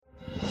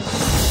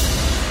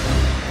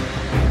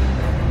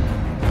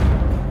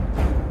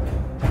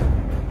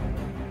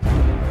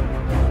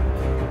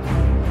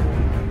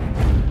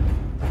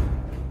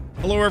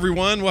Hello,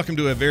 everyone. Welcome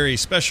to a very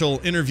special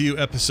interview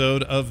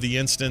episode of The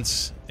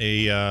Instance.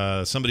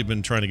 Somebody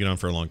been trying to get on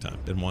for a long time.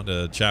 Been wanting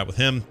to chat with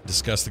him,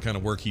 discuss the kind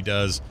of work he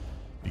does,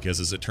 because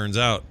as it turns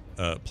out,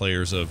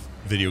 players of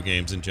video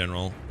games in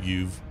general,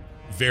 you've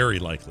very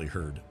likely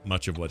heard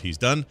much of what he's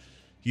done.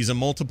 He's a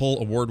multiple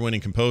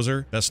award-winning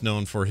composer, best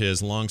known for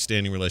his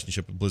long-standing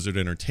relationship with Blizzard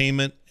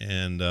Entertainment,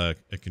 and a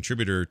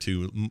contributor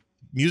to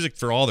music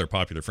for all their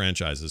popular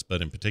franchises, but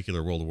in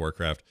particular World of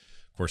Warcraft,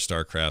 of course,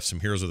 StarCraft, some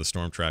Heroes of the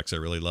Storm tracks I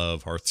really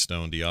love,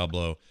 Hearthstone,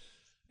 Diablo,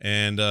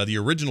 and the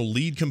original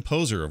lead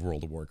composer of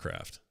World of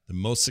Warcraft, the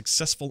most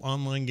successful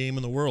online game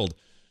in the world.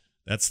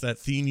 That's that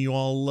theme you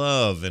all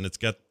love, and it's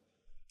got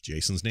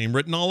Jason's name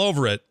written all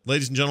over it.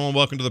 Ladies and gentlemen,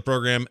 welcome to the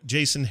program,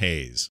 Jason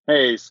Hayes.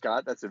 Hey,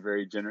 Scott, that's a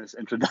very generous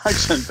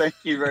introduction. Thank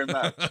you very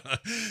much.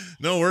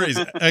 No worries.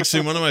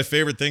 Actually, one of my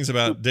favorite things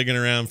about digging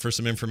around for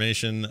some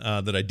information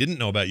that I didn't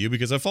know about you,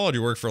 because I followed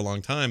your work for a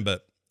long time,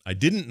 but I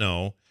didn't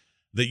know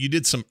that you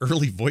did some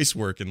early voice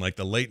work in like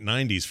the late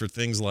 90s for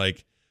things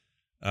like,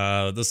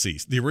 let's see,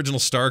 the original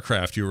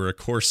StarCraft, you were a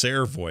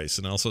Corsair voice.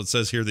 And also it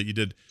says here that you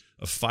did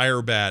a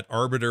Firebat,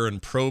 Arbiter,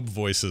 and Probe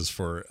voices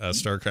for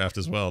StarCraft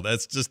as well.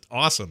 That's just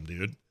awesome,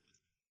 dude.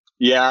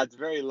 Yeah, it's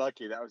very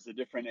lucky. That was a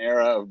different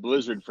era of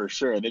Blizzard for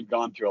sure. They've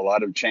gone through a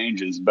lot of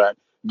changes, but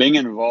being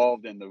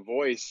involved in the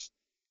voice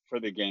for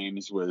the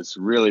games was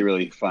really,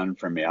 really fun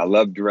for me. I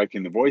loved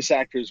directing the voice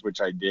actors,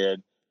 which I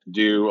did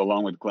do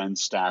along with Glenn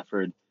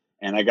Stafford.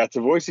 And I got to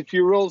voice a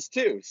few roles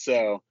too.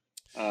 So,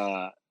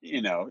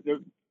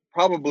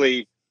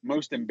 probably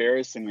most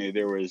embarrassingly,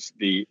 there was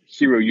the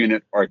hero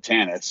unit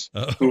Artanis,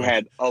 who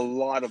had a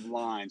lot of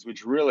lines,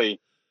 which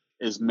really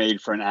is made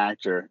for an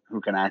actor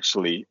who can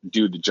actually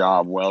do the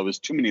job well. It was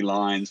too many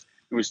lines.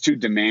 It was too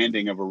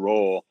demanding of a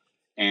role.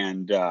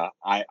 And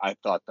I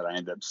thought that I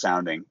ended up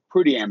sounding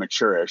pretty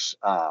amateurish.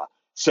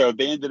 So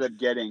they ended up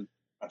getting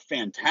a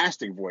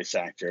fantastic voice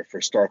actor for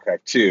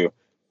StarCraft 2.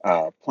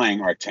 Playing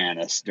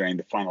Artanis during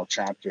the final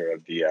chapter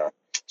of the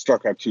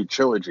StarCraft 2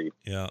 trilogy.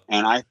 Yeah.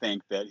 And I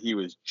think that he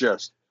was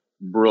just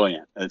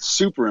brilliant. A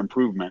super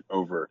improvement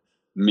over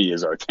me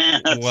as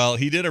Artanis. Well,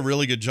 he did a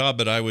really good job,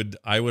 but I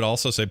would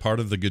also say part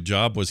of the good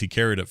job was he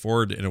carried it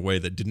forward in a way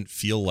that didn't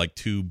feel like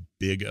too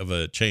big of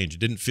a change. It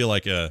didn't feel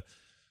like for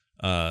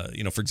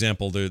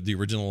example, the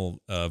original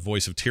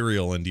voice of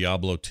Tyrael in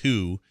Diablo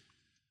 2,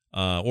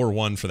 or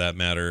 1 for that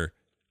matter,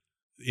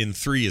 in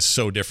 3 is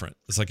so different.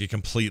 It's like a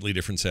completely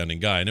different sounding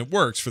guy, and it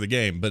works for the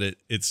game, but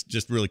it's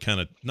just really kind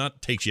of not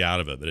takes you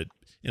out of it, but it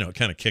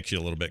kind of kicks you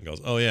a little bit and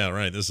goes, oh yeah,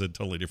 right, this is a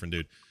totally different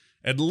dude.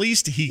 At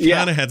least he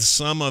kind of had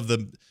some of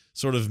the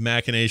sort of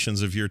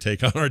machinations of your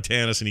take on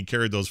Artanis, and he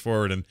carried those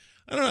forward. And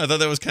I don't know, I thought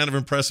that was kind of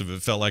impressive.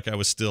 It felt like I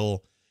was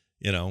still,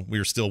 we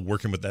were still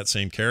working with that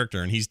same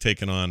character, and he's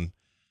taken on,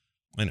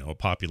 a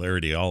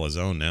popularity all his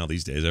own now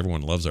these days. Everyone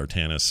loves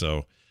Artanis,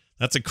 so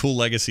that's a cool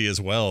legacy as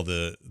well.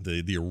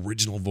 The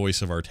original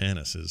voice of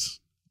Artanis is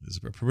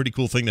a pretty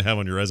cool thing to have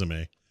on your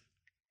resume.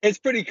 It's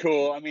pretty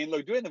cool. I mean,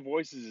 look, doing the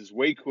voices is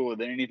way cooler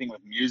than anything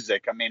with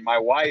music. I mean, my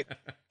wife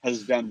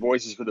has done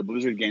voices for the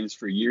Blizzard games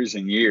for years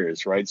and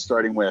years, right?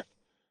 Starting with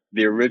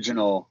the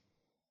original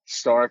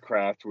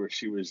StarCraft, where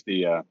she was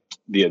the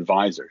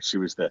advisor. She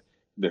was the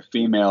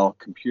female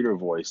computer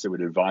voice that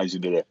would advise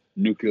you that a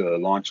nuclear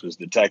launch was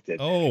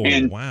detected. Oh,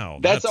 and wow.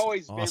 That's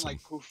always awesome. been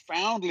like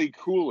profoundly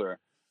cooler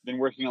than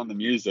working on the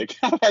music.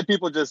 I've had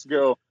people just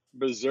go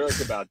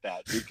berserk about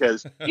that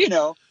because,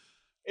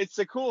 it's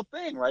a cool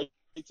thing, right?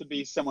 To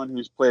be someone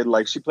who's played,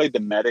 like she played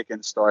the medic in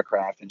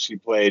StarCraft and she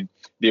played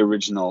the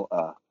original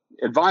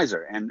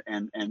advisor. And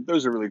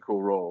those are really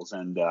cool roles,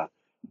 and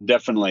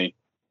definitely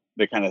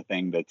the kind of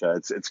thing that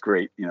it's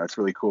great. It's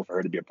really cool for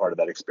her to be a part of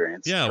that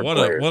experience. Yeah, what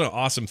an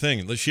awesome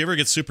thing. If she ever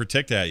gets super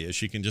ticked at you,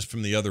 she can just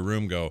from the other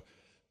room go,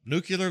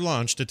 nuclear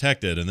launch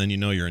detected, and then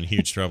you're in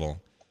huge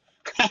trouble.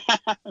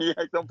 Yeah,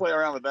 don't play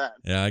around with that.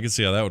 Yeah, I can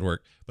see how that would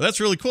work. But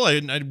that's really cool. I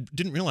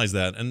didn't realize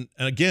that. And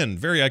again,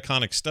 very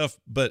iconic stuff.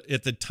 But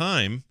at the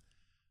time,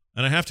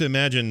 and I have to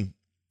imagine,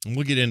 and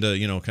we'll get into,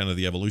 kind of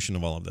the evolution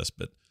of all of this,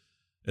 but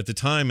at the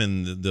time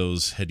in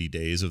those heady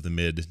days of the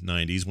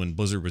mid-90s when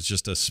Blizzard was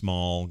just a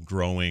small,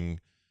 growing,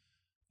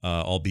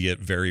 albeit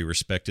very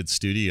respected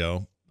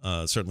studio,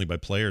 certainly by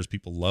players,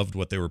 people loved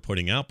what they were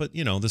putting out. But,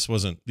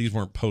 these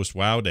weren't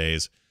post-WoW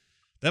days.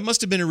 That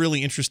must have been a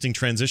really interesting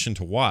transition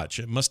to watch.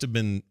 It must have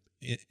been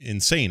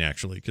insane,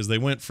 actually, because they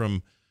went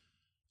from,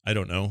 I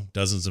don't know,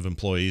 dozens of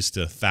employees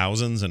to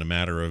thousands in a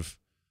matter of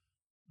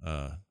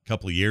a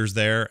couple of years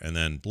there. And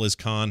then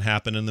BlizzCon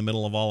happened in the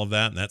middle of all of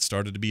that, and that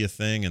started to be a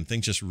thing. And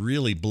things just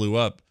really blew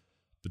up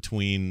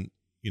between,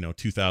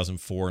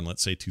 2004 and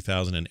let's say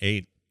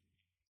 2008.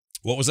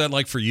 What was that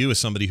like for you as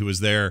somebody who was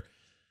there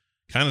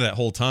kind of that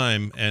whole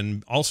time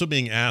and also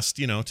being asked,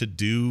 to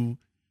do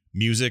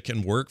music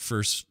and work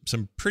for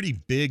some pretty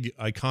big,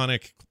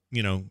 iconic,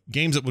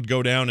 games that would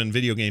go down in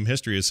video game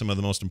history as some of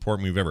the most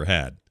important we've ever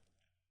had?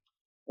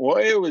 Well,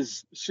 it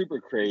was super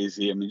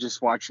crazy. I mean,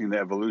 just watching the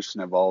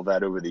evolution of all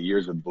that over the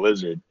years with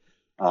Blizzard.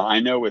 I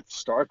know with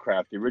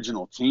StarCraft, the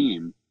original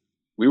team,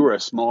 we were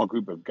a small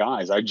group of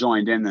guys. I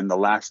joined in the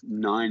last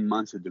 9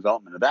 months of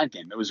development of that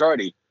game. It was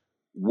already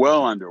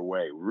well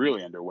underway,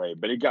 really underway,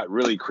 but it got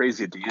really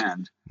crazy at the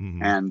end.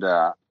 Mm-hmm. And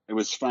it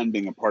was fun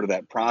being a part of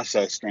that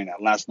process during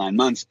that last 9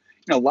 months.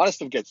 You know, a lot of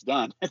stuff gets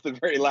done at the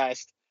very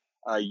last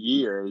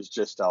year. It was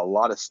just a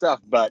lot of stuff.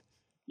 But,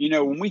 you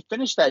know, when we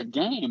finished that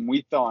game,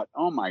 we thought,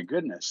 oh my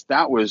goodness,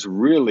 that was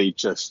really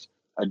just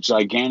a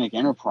gigantic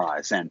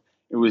enterprise. And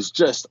it was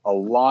just a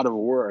lot of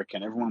work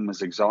and everyone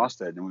was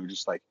exhausted. And we were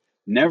just like,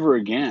 never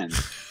again.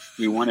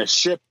 We want to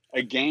ship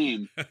a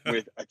game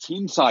with a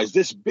team size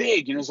this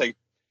big. You know, it's like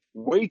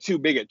way too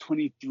big at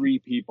 23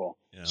 people.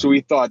 Yeah. So we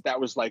thought that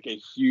was like a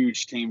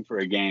huge team for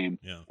a game.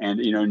 Yeah.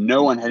 And, you know,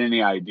 no one had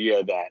any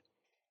idea that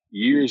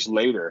years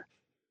later,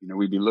 you know,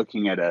 we'd be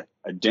looking at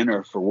a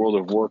dinner for World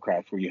of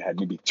Warcraft where you had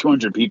maybe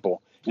 200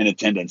 people in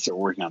attendance that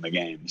were working on the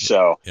game.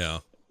 So yeah,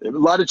 a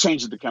lot of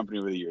change at the company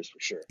over the years for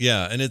sure.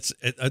 Yeah. And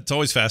it's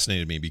always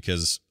fascinated me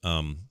because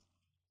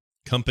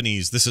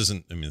companies, this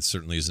isn't, I mean, it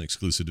certainly isn't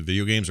exclusive to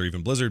video games or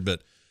even Blizzard,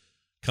 but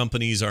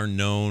companies are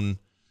known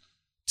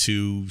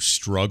to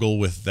struggle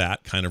with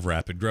that kind of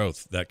rapid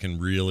growth that can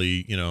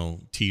really, you know,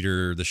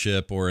 teeter the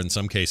ship or in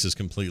some cases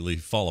completely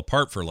fall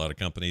apart for a lot of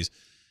companies.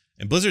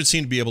 And Blizzard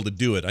seemed to be able to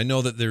do it. I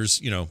know that there's,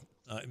 you know,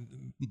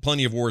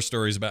 plenty of war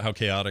stories about how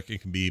chaotic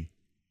it can be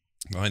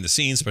behind the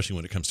scenes, especially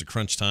when it comes to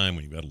crunch time,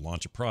 when you've got to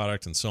launch a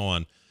product and so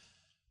on.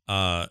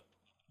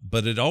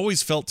 But it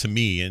always felt to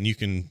me, and you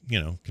can, you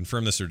know,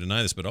 confirm this or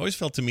deny this, but it always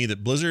felt to me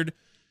that Blizzard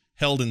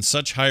held in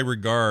such high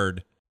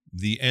regard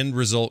the end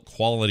result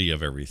quality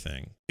of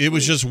everything. It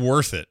was just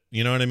worth it.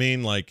 You know what I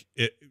mean? Like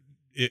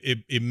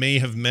it may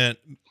have meant,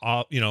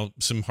 you know,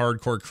 some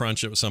hardcore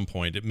crunch at some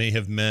point. It may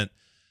have meant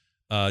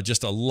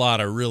just a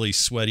lot of really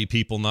sweaty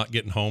people not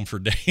getting home for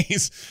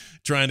days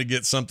trying to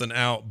get something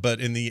out. But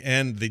in the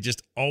end, they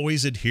just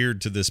always adhered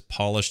to this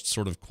polished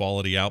sort of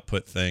quality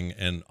output thing.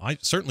 And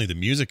certainly the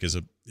music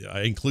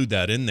I include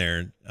that in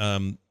there.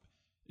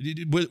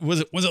 Was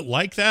it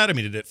like that? I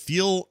mean,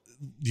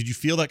 did you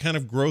feel that kind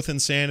of growth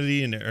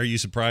insanity? And are you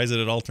surprised that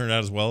it all turned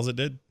out as well as it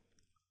did?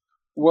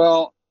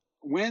 Well,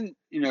 when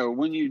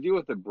you deal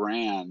with a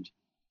brand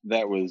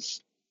that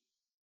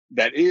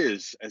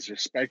is as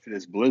respected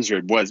as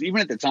Blizzard was,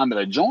 even at the time that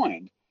I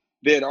joined,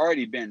 they had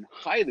already been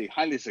highly,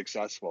 highly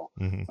successful.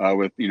 Mm-hmm.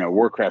 With, you know,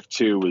 Warcraft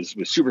 2 was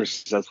super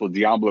successful.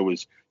 Diablo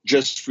was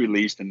just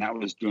released and that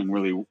was doing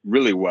really,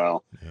 really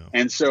well. Yeah.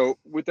 And so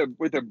with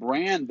a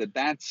brand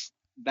that's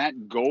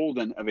that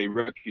golden of a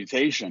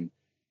reputation,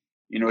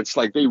 you know, it's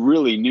like they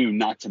really knew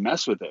not to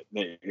mess with it.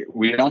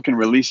 We're not going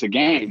to release a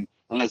game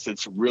unless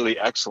it's really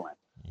excellent.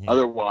 Mm-hmm.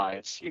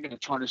 Otherwise, you're going to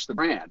tarnish the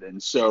brand.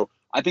 And so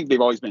I think they've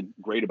always been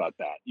great about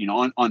that. You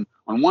know, on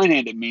one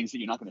hand, it means that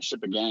you're not going to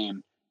ship a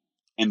game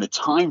in the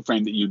time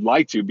frame that you'd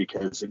like to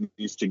because it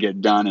needs to get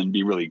done and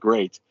be really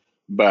great.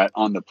 But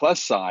on the plus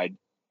side,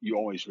 you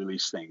always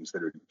release things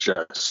that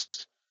are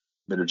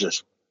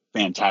just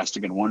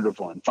fantastic and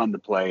wonderful and fun to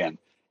play and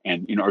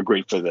you know, are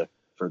great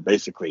for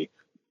basically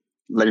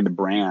letting the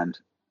brand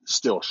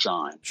still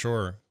shine.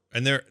 Sure.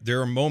 And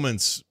there are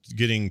moments,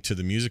 getting to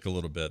the music a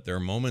little bit, there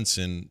are moments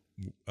in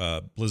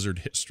Blizzard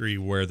history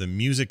where the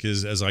music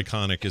is as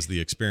iconic as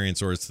the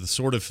experience, or it's the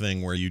sort of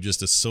thing where you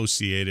just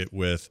associate it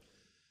with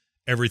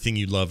everything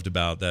you loved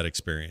about that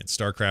experience.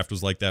 StarCraft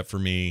was like that for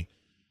me.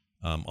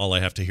 All I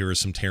have to hear is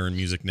some Terran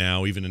music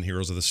now, even in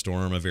Heroes of the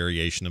Storm, a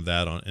variation of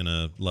that in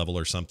a level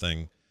or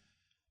something.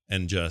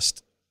 And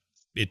just,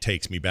 it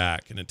takes me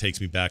back, and it takes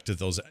me back to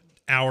those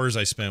hours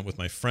I spent with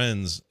my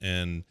friends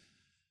and,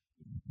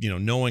 you know,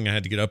 knowing I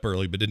had to get up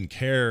early but didn't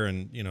care,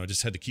 and, you know,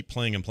 just had to keep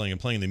playing and playing and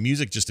playing. The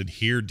music just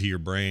adhered to your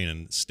brain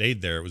and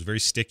stayed there. It was very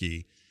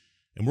sticky.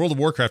 And World of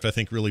Warcraft, I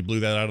think, really blew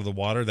that out of the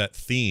water. That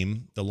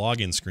theme, the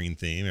login screen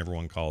theme,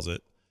 everyone calls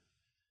it,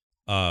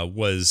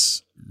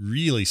 was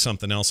really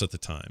something else at the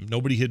time.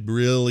 Nobody had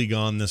really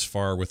gone this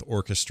far with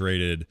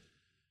orchestrated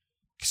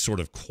sort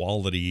of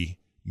quality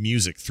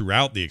music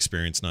throughout the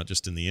experience, not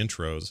just in the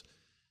intros.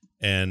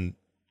 And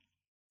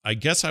I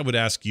guess I would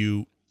ask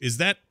you, is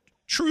that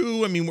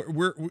true? I mean,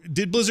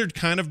 did Blizzard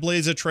kind of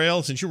blaze a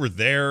trail, since you were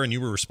there and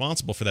you were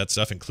responsible for that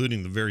stuff,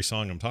 including the very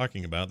song I'm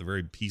talking about, the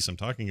very piece I'm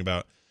talking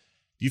about?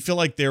 Do you feel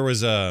like there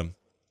was a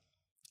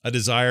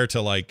desire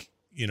to, like,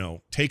 you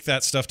know, take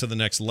that stuff to the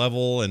next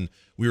level, and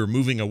we were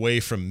moving away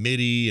from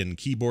MIDI and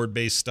keyboard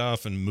based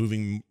stuff and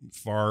moving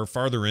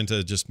farther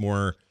into just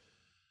more,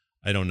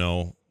 I don't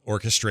know,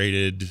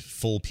 orchestrated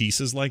full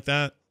pieces like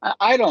that?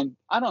 I don't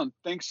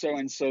think so.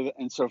 And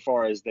so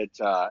far as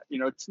that, you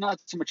know, it's not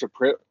so much a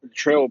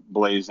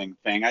trailblazing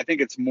thing. I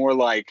think it's more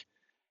like,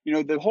 you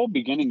know, the whole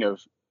beginning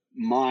of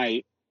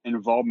my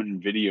involvement in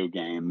video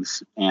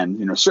games, and,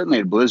 you know, certainly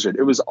at Blizzard,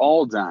 it was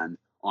all done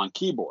on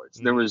keyboards.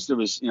 Mm-hmm. There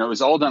was, you know, it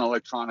was all done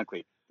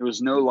electronically. There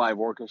was no live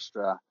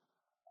orchestra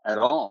at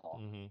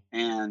all. Mm-hmm.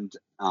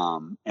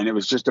 And it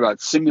was just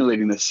about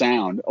simulating the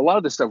sound. A lot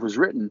of the stuff was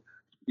written,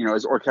 you know,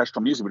 as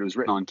orchestral music, but it was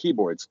written on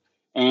keyboards.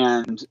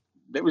 And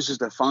that was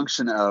just a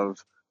function of,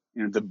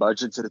 you know, the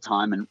budgets at the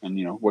time and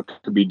you know, what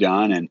could be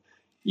done. And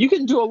you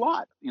can do a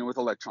lot, you know, with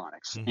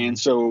electronics. Mm-hmm. And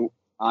so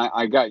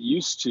I got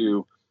used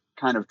to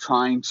kind of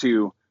trying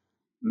to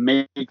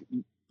make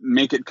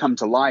it come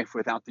to life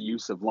without the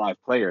use of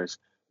live players.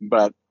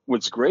 But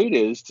what's great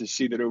is to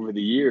see that over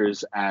the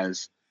years,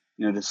 as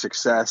the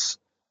success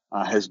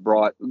has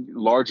brought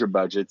larger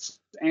budgets,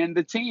 and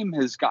the team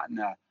has gotten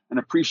an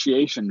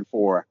appreciation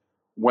for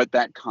what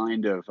that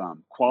kind of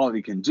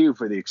quality can do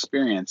for the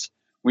experience.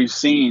 We've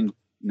seen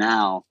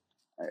now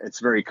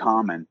it's very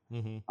common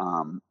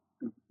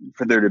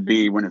for there to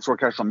be, when it's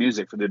orchestral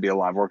music, for there to be a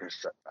live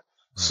orchestra. Right.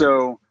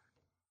 So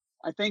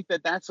I think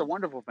that that's a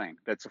wonderful thing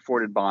that's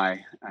afforded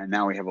by, and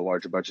now we have a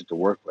larger budget to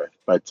work with.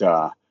 But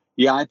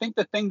yeah, I think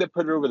the thing that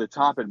put it over the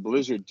top at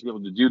Blizzard to be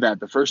able to do that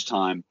the first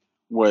time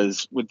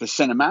was with the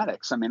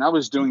cinematics. I mean, I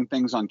was doing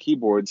things on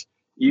keyboards,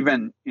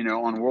 even,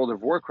 on World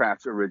of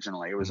Warcraft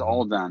originally. It was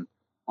all done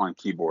on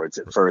keyboards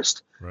at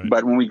first. Right.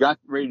 But when we got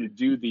ready to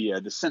do the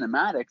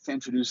cinematics to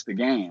introduce the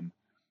game,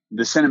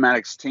 the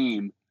cinematics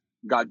team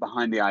got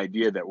behind the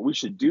idea that we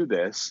should do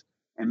this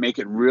and make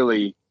it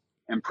really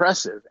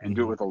impressive and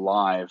do it with a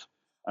live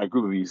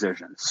group of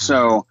musicians.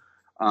 So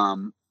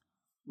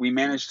we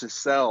managed to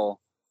sell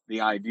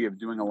the idea of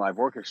doing a live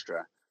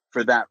orchestra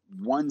for that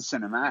one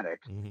cinematic.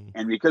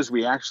 And because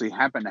we actually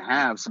happened to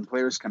have some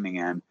players coming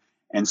in,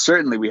 and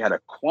certainly we had a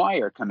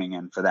choir coming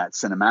in for that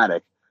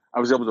cinematic, I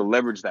was able to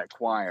leverage that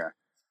choir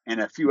and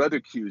a few other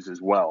cues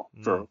as well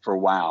for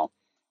WoW,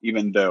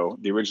 even though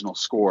the original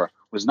score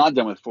was not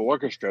done with full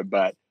orchestra,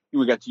 but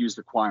we got to use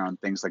the choir on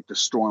things like the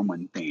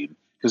Stormwind theme,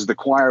 because the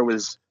choir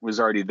was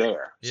already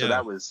there. So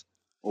that was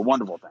a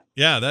wonderful thing.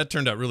 Yeah, that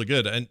turned out really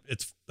good. And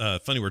it's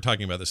funny we're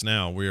talking about this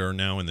now. We are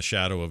now in the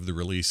shadow of the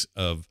release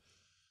of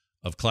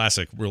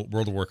Classic,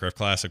 World of Warcraft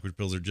Classic, which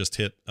Blizzard just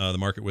hit the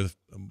market with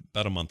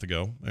about a month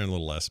ago, and a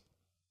little less.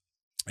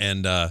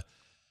 And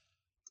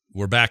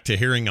we're back to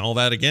hearing all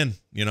that again.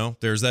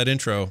 There's that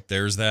intro,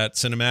 there's that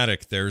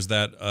cinematic, there's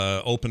that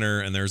opener,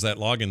 and there's that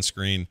login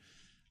screen.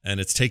 And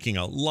it's taking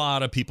a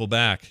lot of people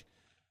back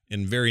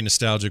in very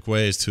nostalgic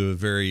ways to a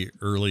very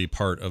early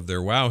part of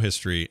their WoW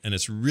history. And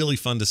it's really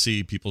fun to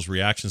see people's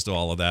reactions to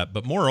all of that.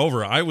 But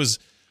moreover,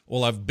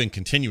 I've been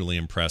continually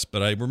impressed,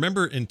 but I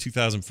remember in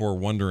 2004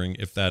 wondering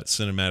if that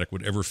cinematic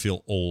would ever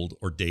feel old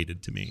or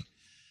dated to me.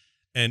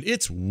 And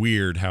it's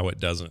weird how it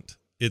doesn't.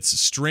 It's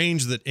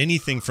strange that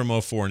anything from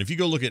 04, and if you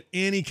go look at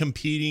any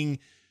competing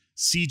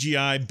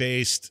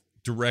CGI-based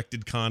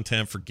directed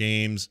content for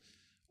games,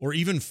 or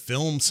even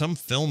some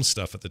film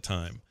stuff at the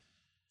time,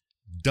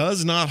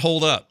 does not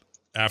hold up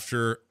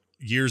after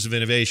years of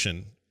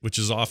innovation, which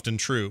is often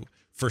true.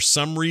 For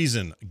some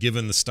reason,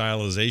 given the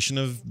stylization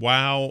of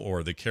WoW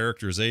or the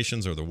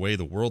characterizations or the way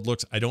the world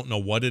looks, I don't know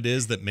what it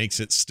is that makes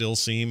it still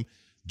seem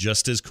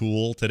just as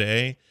cool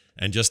today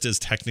and just as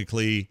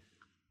technically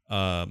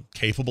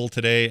capable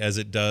today as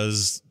it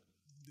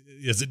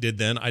did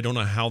then. I don't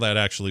know how that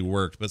actually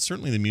worked, but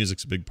certainly the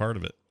music's a big part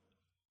of it.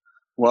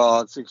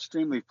 Well, it's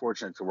extremely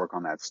fortunate to work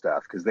on that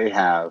stuff because they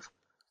have,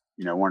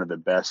 one of the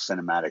best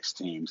cinematics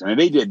teams. I mean,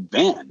 they did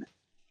then,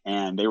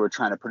 and they were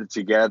trying to put it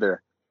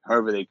together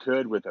however they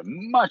could with a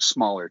much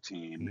smaller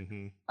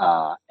team.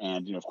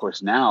 And, of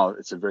course, now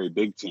it's a very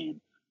big team,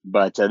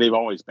 but they've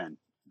always been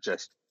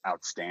just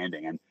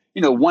outstanding. And,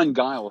 one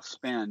guy will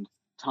spend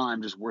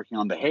time just working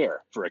on the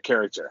hair for a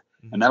character,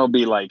 and that'll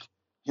be like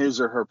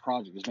his or her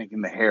project, is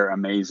making the hair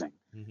amazing.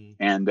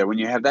 And when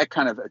you have that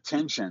kind of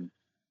attention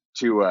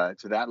to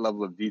that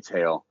level of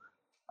detail,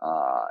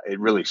 it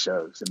really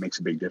shows. It makes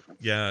a big difference.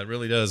 Yeah, it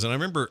really does. And I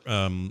remember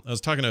I was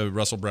talking to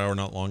Russell Brower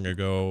not long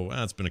ago.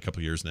 It's been a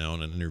couple years now,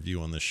 in an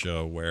interview on this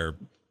show where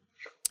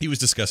he was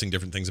discussing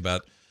different things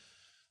about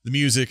the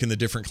music and the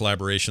different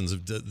collaborations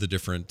of the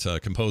different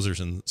composers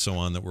and so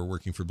on that were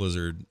working for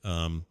Blizzard.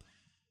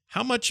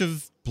 How much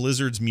of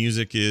Blizzard's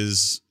music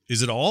is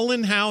it all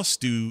in-house?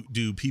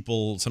 Do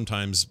people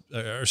sometimes,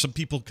 or some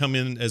people come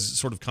in as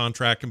sort of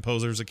contract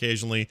composers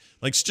occasionally?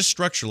 Like, just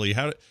structurally,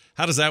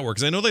 how does that work?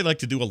 Because I know they like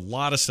to do a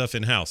lot of stuff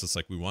in-house. It's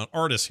like, we want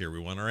artists here, we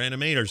want our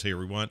animators here,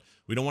 we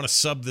don't want to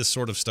sub this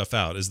sort of stuff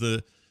out. Is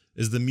the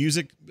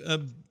music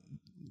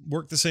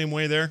work the same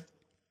way there?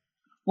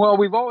 Well,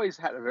 we've always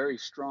had a very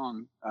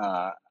strong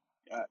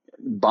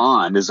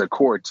bond as a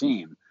core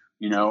team,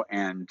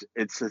 and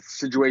it's a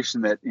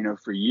situation that,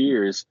 for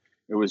years,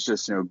 it was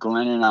just,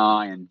 Glenn and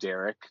I and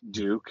Derek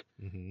Duke.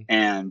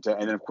 And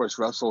then, of course,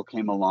 Russell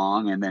came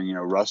along, and then,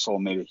 Russell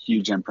made a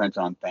huge imprint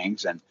on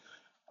things.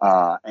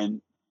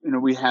 And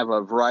we have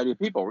a variety of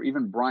people,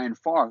 even Brian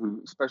Farr,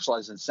 who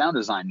specializes in sound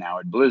design now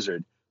at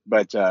Blizzard.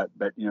 But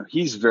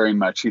he's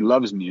he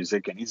loves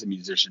music, and he's a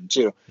musician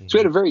too. So we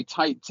had a very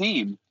tight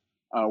team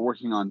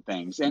working on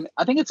things. And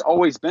I think it's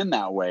always been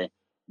that way.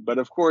 But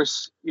of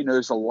course,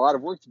 there's a lot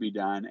of work to be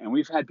done. And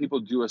we've had people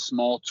do a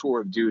small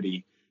tour of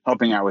duty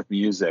helping out with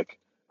music,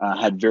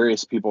 had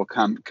various people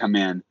come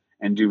in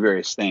and do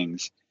various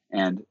things.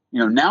 And,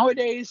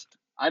 nowadays,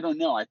 I don't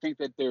know. I think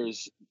that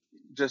there's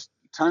just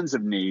tons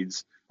of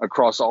needs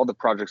across all the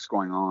projects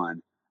going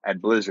on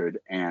at Blizzard.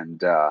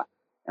 And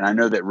And I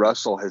know that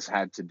Russell has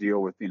had to deal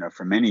with,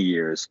 for many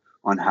years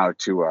on how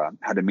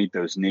to meet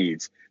those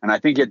needs. And I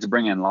think he had to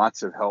bring in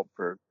lots of help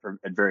for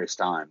at various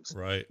times.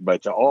 Right.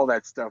 But all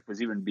that stuff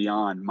was even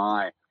beyond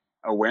my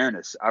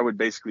awareness. I would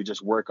basically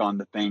just work on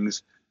the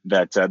things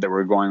that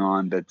were going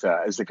on. That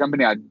as the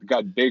company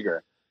got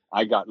bigger,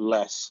 I got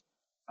less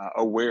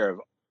aware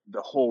of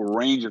the whole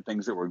range of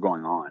things that were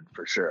going on,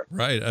 for sure.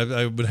 Right.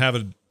 I would have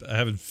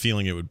a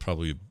feeling it would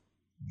probably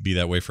be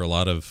that way for a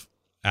lot of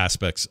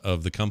aspects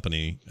of the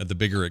company. The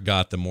bigger it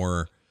got, the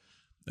more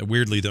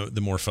weirdly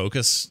the more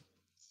focus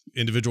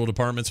individual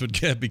departments would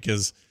get,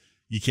 because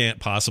you can't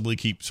possibly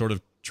keep sort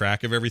of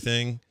track of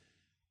everything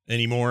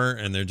anymore.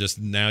 And they're just,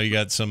 now you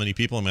got so many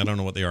people. I mean, I don't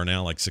know what they are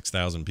now, like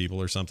 6,000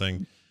 people or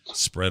something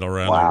spread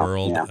around the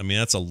world. Yeah. I mean,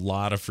 that's a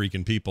lot of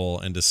freaking people.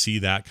 And to see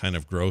that kind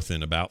of growth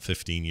in about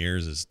 15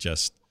 years is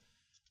just,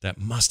 that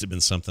must have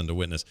been something to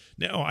witness.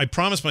 Now, I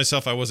promised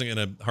myself I wasn't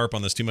going to harp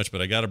on this too much,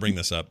 but I got to bring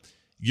this up.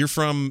 You're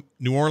from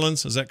New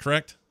Orleans, is that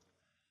correct?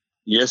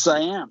 Yes, I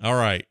am. All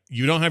right.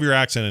 You don't have your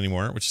accent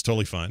anymore, which is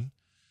totally fine.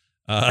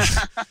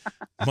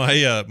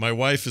 My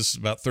wife is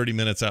about 30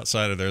 minutes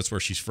outside of there. That's where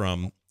she's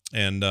from.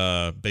 And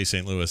Bay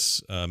St.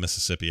 Louis,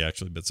 Mississippi,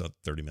 actually, but it's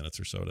 30 minutes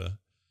or so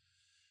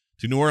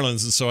to New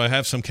Orleans. And so I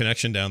have some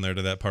connection down there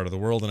to that part of the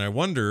world. And I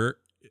wonder,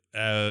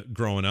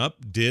 growing up,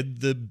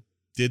 did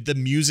the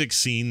music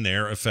scene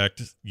there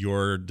affect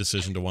your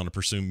decision to want to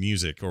pursue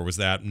music, or was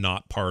that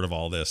not part of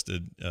all this?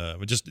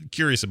 Just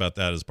curious about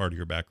that as part of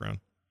your background.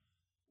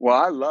 Well,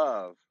 I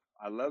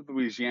love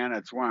Louisiana.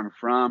 It's where I'm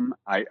from.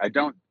 I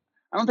don't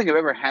think I've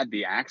ever had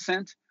the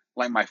accent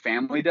like my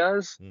family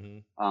does.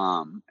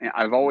 Mm-hmm.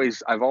 I've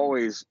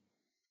always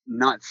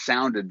not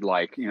sounded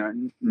like,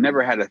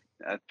 never had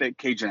a thick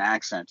Cajun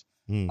accent.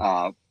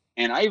 Mm.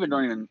 And I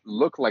don't even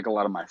look like a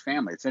lot of my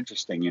family. It's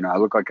interesting. I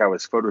look like I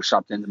was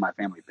photoshopped into my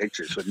family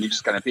pictures with me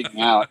just kind of peeking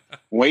out,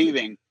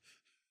 waving,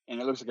 and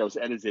it looks like I was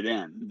edited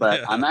in.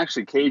 But I'm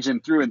actually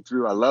Cajun through and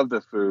through. I love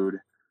the food,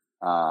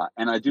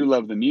 and I do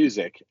love the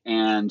music.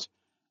 And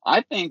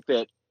I think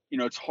that,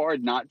 it's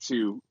hard not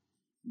to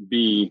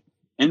be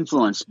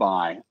influenced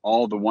by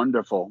all the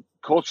wonderful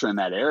culture in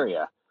that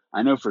area.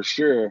 I know for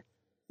sure,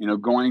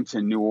 going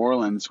to New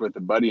Orleans with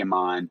a buddy of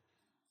mine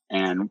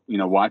and,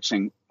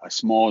 watching a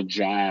small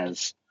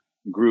jazz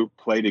group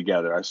play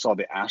together. I saw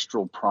the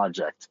Astral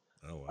Project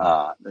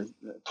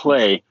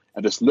play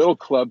at this little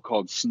club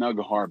called Snug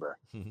Harbor.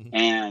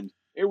 And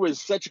it was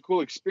such a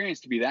cool experience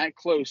to be that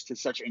close to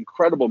such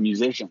incredible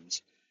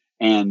musicians.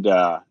 And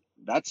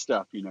that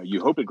stuff, you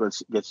hope it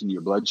gets into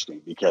your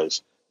bloodstream,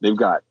 because they've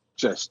got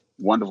just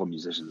wonderful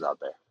musicians out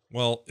there.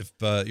 Well, if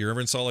you're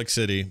ever in Salt Lake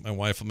City, my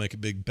wife will make a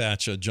big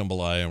batch of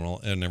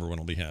jambalaya, and everyone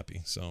will be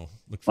happy. So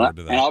look forward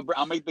to that. And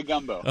I'll make the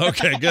gumbo.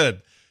 Okay,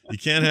 good. You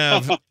can't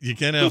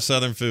have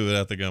Southern food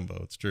without the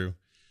gumbo. It's true.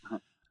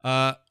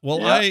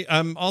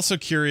 I'm also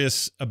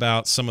curious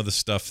about some of the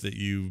stuff that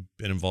you've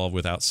been involved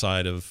with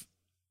outside of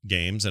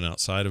games and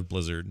outside of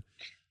Blizzard.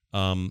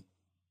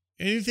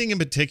 Anything in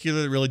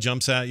particular that really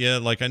jumps at you?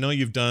 Like, I know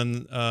you've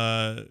done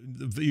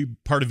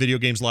part of Video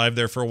Games Live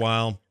there for a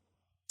while.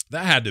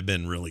 That had to have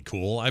been really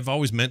cool. I've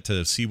always meant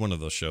to see one of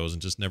those shows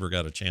and just never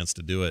got a chance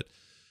to do it.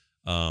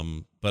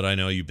 But I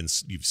know you've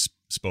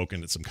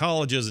spoken at some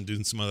colleges and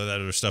doing some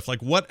other stuff.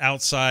 Like, what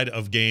outside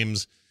of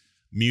games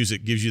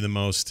music gives you the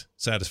most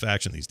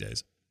satisfaction these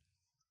days?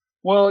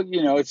 Well,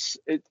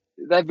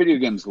 that Video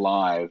Games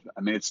Live,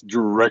 I mean, it's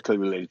directly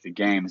related to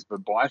games,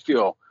 but boy, I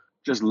feel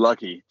just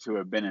lucky to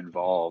have been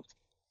involved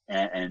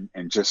and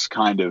just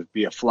kind of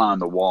be a fly on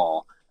the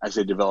wall as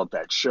they develop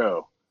that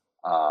show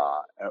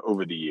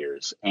over the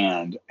years.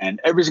 And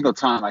every single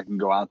time I can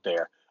go out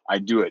there, I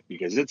do it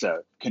because it's a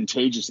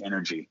contagious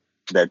energy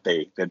that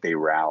they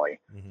rally.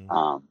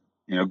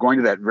 Mm-hmm. Going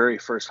to that very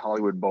first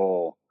Hollywood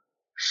Bowl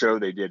show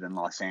they did in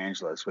Los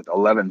Angeles with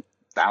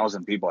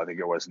 11,000 people, I think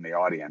it was, in the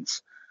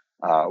audience,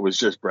 was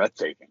just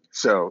breathtaking.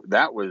 So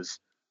that was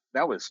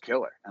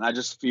killer. And I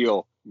just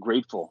feel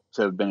grateful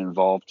to have been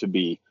involved, to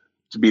be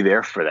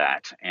there for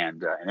that.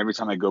 And every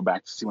time I go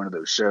back to see one of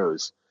those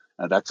shows,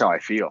 that's how I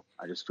feel.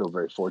 I just feel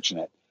very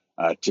fortunate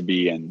to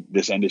be in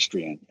this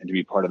industry and to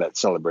be part of that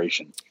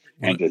celebration,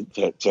 and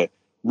to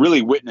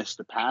really witness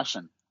the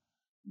passion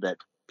that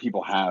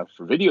people have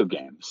for video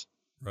games.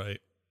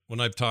 Right. When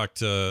I've talked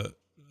to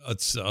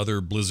other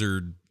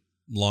Blizzard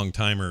long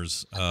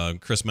timers,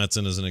 Chris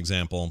Metzen is an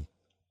example,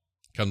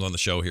 comes on the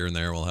show here and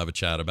there. We'll have a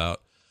chat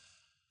about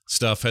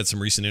stuff. Had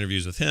some recent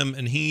interviews with him,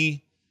 and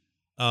he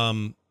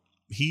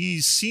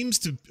seems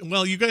to,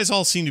 well, you guys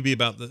all seem to be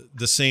about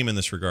the same in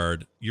this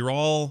regard. You're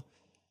all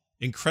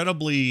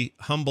incredibly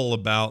humble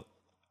about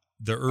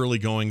the early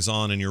goings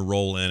on and your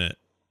role in it.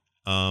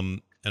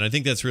 And I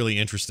think that's really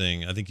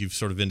interesting. I think you've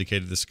sort of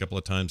indicated this a couple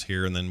of times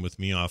here and then with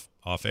me off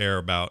air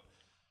about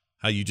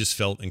how you just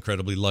felt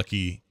incredibly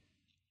lucky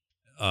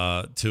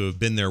to have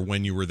been there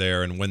when you were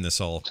there and when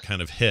this all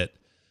kind of hit.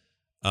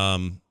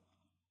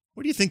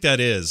 What do you think that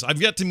is?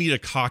 I've yet to meet a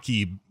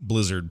cocky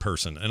Blizzard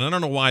person, and I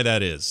don't know why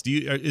that is.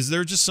 Is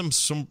there just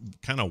some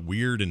kind of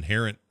weird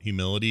inherent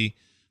humility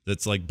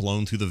that's like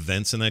blown through the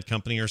vents in that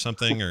company or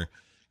something? Or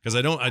because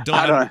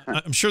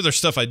I'm sure there's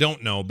stuff I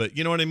don't know, but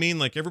you know what I mean?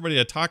 Like everybody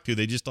I talked to,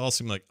 they just all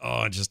seem like,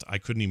 oh, I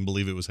couldn't even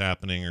believe it was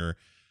happening, or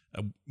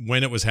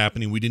when it was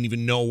happening, we didn't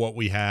even know what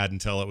we had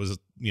until it was,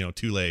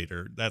 too late,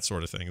 or that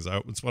sort of thing.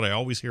 It's what I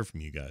always hear from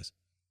you guys.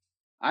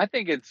 I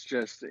think it's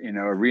just,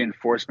 a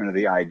reinforcement of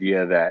the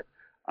idea that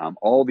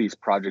all these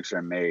projects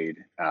are made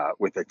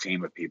with a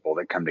team of people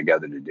that come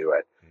together to do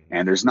it. Mm-hmm.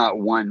 And there's not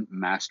one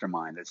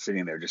mastermind that's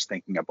sitting there just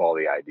thinking up all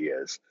the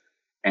ideas.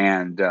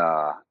 And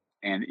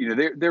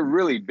they're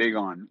really big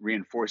on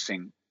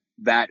reinforcing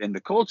that in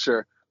the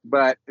culture,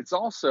 but it's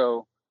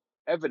also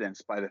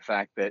evidenced by the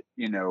fact that,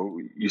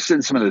 you sit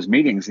in some of those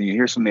meetings and you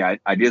hear some of the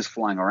ideas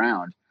flying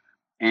around,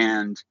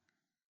 and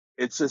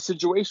it's a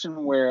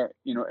situation where,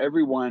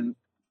 everyone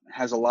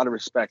has a lot of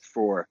respect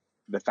for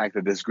the fact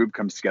that this group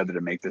comes together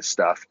to make this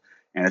stuff.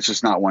 And it's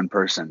just not one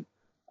person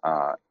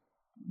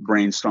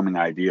brainstorming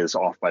ideas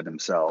off by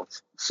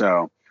themselves.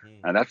 So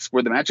that's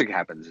where the magic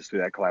happens, is through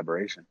that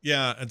collaboration.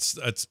 Yeah.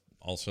 It's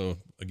also,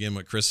 again,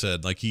 what Chris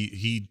said, like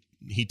he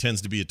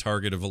tends to be a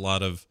target of a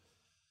lot of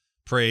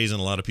praise,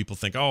 and a lot of people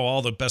think, oh,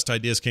 all the best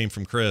ideas came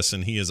from Chris.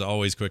 And he is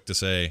always quick to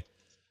say,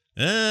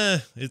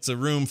 it's a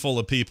room full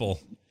of people.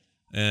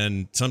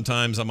 And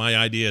sometimes my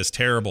idea is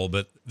terrible,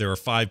 but there are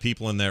 5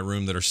 people in that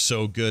room that are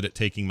so good at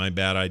taking my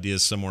bad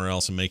ideas somewhere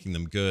else and making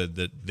them good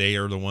that they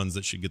are the ones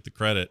that should get the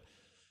credit.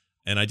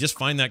 And I just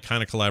find that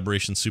kind of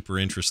collaboration super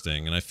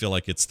interesting. And I feel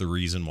like it's the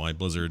reason why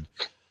Blizzard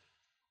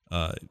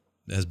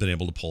has been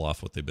able to pull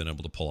off what they've been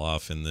able to pull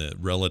off in the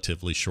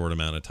relatively short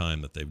amount of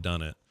time that they've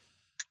done it.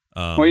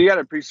 Well, you got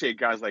to appreciate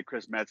guys like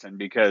Chris Metzen,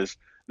 because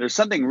there's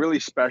something really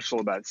special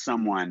about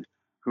someone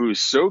who's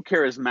so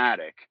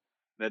charismatic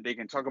that they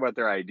can talk about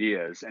their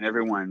ideas and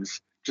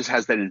everyone's just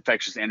has that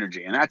infectious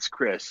energy. And that's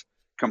Chris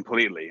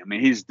completely. I mean,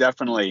 he's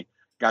definitely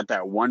got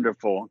that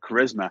wonderful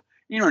charisma.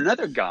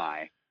 Another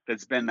guy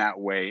that's been that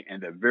way in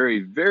the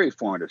very, very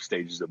formative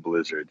stages of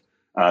Blizzard,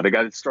 the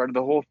guy that started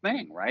the whole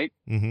thing, right?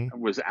 Mm-hmm.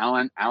 Was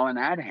Alan Adham.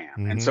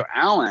 Mm-hmm. And so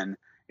Alan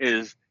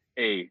is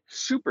a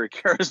super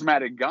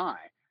charismatic guy.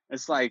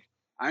 It's like,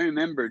 I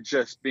remember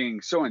just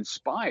being so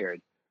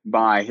inspired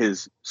by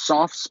his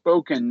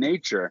soft-spoken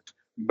nature,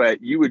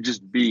 but you would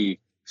just be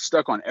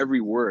stuck on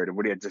every word of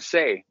what he had to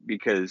say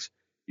because,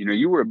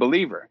 you were a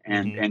believer,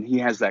 and he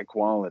has that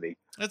quality.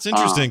 That's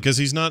interesting, because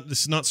this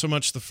is not so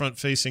much the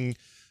front-facing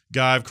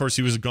guy. Of course,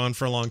 he was gone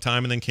for a long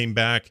time and then came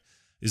back,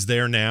 is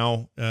there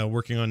now,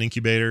 working on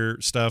incubator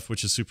stuff,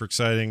 which is super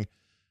exciting.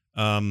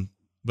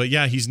 But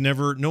yeah,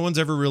 no one's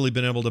ever really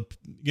been able to,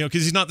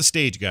 because he's not the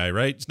stage guy,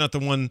 right? He's not the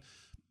one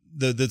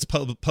that's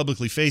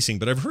publicly facing,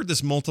 but I've heard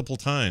this multiple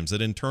times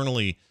that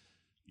internally,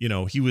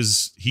 he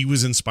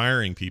was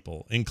inspiring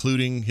people,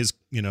 including his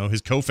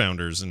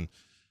co-founders, and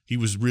he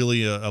was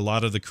really a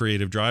lot of the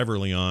creative drive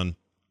early on,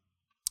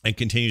 and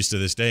continues to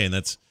this day. And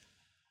that's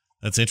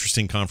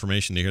interesting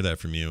confirmation to hear that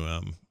from you,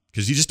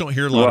 because you just don't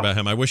hear a lot about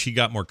him. I wish he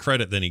got more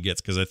credit than he gets,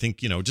 because I think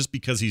just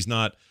because he's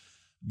not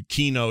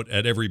keynote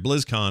at every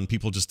BlizzCon,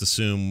 people just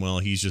assume, well,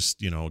 he's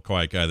just a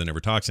quiet guy that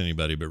never talks to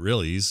anybody, but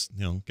really he's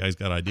guy's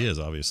got ideas,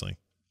 obviously.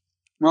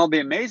 Well,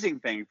 the amazing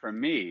thing for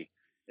me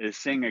is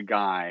seeing a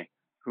guy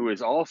who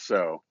is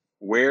also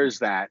wears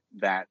that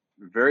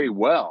very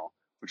well,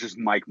 which is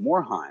Mike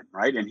Morheim,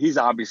 right? And he's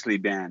obviously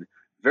been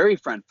very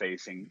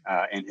front-facing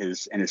in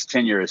his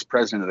tenure as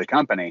president of the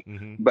company.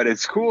 Mm-hmm. But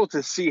it's cool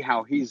to see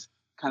how he's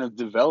kind of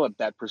developed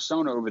that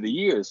persona over the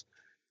years.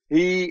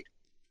 To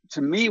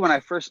me, when I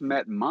first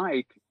met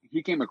Mike,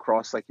 he came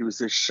across like he was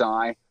this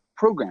shy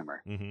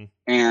programmer, mm-hmm.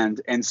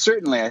 and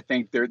certainly I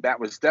think that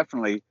was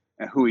definitely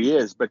who he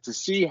is. But to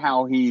see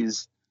how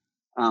he's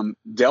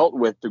dealt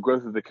with the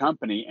growth of the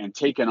company and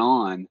taken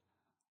on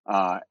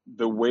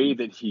the way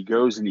that he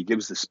goes and he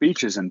gives the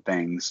speeches and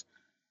things,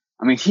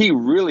 I mean, he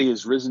really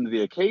has risen to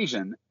the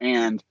occasion.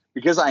 And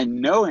because I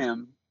know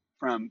him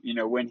from,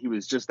 when he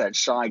was just that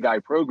shy guy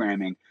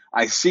programming,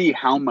 I see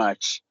how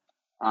much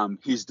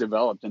he's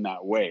developed in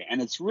that way.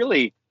 And it's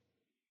really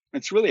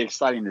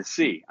exciting to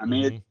see. I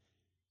mean, mm-hmm.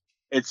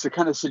 It's the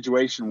kind of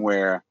situation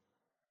where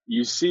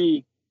you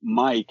see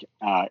Mike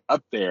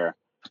up there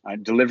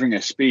delivering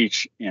a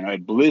speech,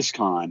 at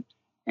BlizzCon,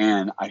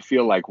 and I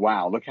feel like,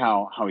 wow, look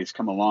how he's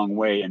come a long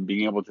way and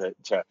being able to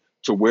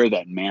wear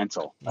that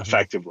mantle mm-hmm.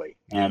 effectively.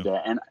 And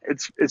yeah. And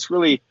it's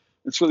really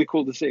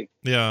cool to see.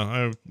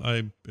 Yeah,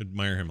 I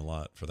admire him a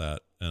lot for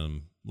that,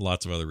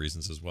 lots of other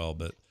reasons as well.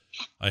 But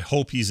I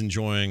hope he's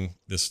enjoying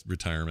this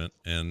retirement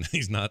and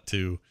he's not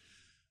too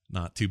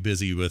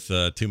busy with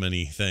too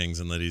many things,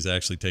 and that he's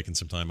actually taking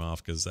some time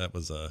off, because that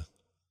was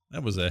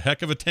a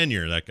heck of a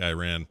tenure that guy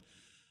ran.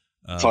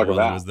 While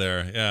he was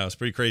there. Yeah, it was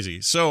pretty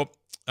crazy. So,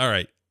 all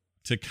right,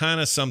 to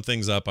kind of sum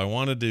things up, I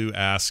wanted to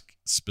ask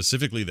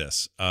specifically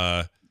this.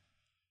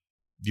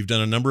 You've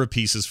done a number of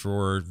pieces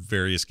for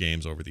various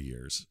games over the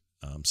years,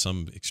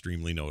 some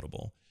extremely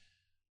notable.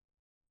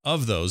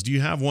 Of those, do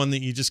you have one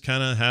that you just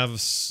kind of have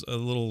a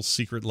little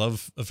secret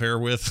love affair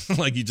with?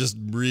 Like you just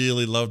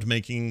really loved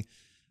making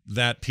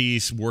that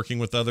piece, working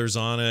with others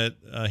on it,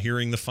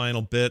 hearing the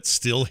final bit,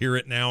 still hear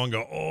it now and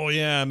go, oh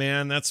yeah,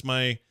 man, that's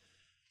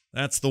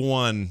the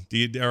one.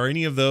 Are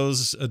any of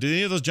those, do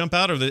any of those jump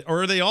out,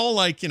 or are they all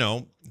like,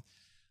 I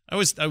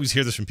always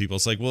hear this from people.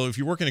 It's like, well, if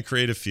you work in a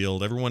creative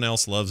field, everyone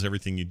else loves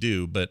everything you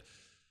do, but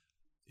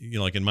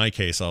like in my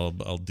case, I'll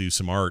do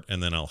some art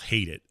and then I'll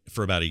hate it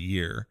for about a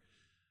year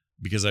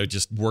because I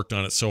just worked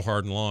on it so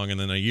hard and long, and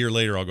then a year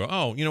later I'll go,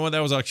 oh, you know what,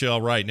 that was actually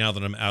all right, now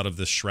that I'm out of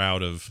this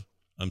shroud of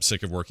I'm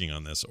sick of working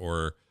on this,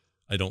 or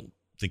I don't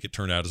think it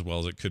turned out as well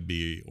as it could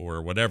be,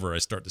 or whatever. I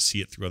start to see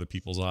it through other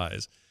people's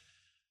eyes.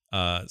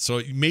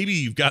 So maybe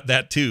you've got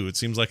that too. It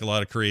seems like a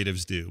lot of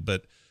creatives do.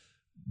 But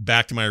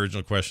back to my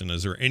original question,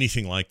 is there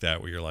anything like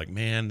that where you're like,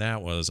 man,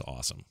 that was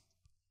awesome?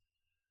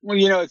 Well,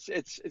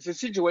 it's a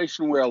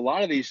situation where a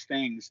lot of these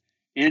things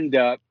end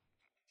up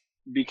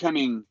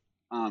becoming,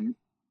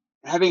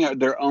 having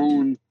their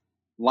own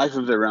life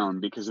of their own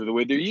because of the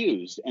way they're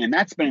used. And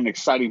that's been an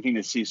exciting thing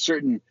to see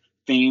certain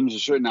themes or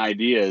certain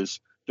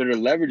ideas that are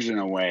leveraged in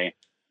a way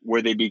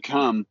where they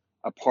become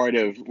a part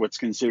of what's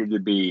considered to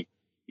be,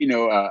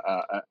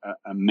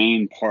 a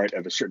main part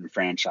of a certain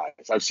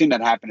franchise. I've seen that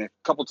happen a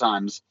couple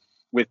times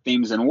with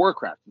themes in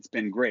Warcraft. It's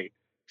been great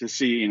to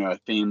see, a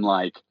theme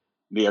like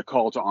the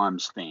Call to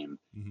Arms theme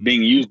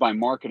being used by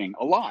marketing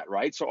a lot,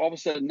 right? So all of a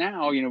sudden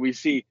now, we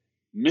see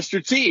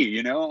Mr.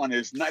 T, on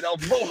his Night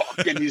Elf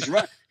Mohawk, and he's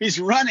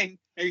running.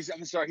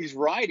 He's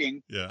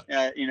riding. Yeah.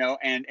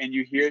 And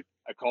you hear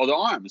a Call to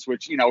Arms,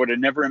 which I would have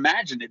never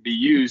imagined it be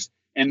used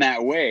in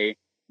that way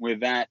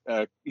with that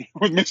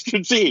with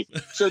Mr. T.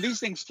 So these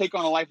things take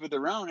on a life of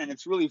their own, and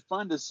it's really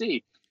fun to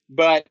see.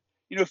 But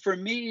for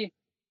me,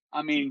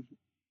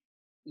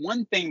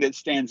 one thing that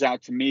stands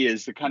out to me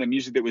is the kind of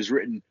music that was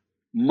written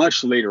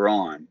much later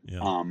on.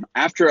 Yeah.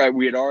 After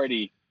we had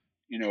already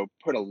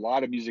put a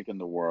lot of music in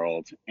the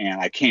world, and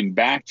I came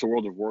back to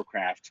World of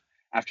Warcraft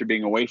after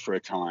being away for a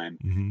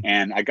time,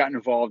 and I got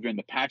involved during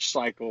the patch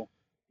cycle,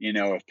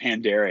 of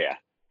Pandaria,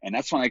 and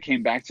that's when I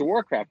came back to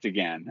Warcraft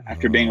again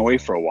after being away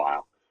for a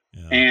while.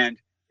 Yeah. And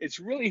it's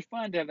really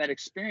fun to have that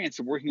experience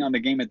of working on the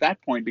game at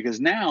that point, because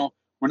now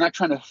we're not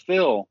trying to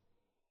fill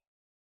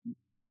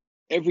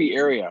every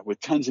area with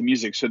tons of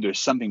music so there's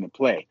something to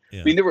play.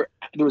 Yeah.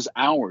 There was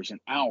hours and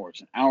hours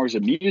and hours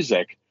of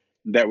music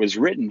that was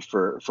written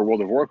for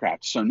World of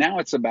Warcraft. So now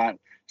it's about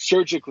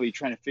surgically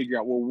trying to figure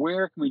out, well,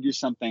 where can we do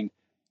something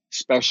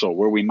special,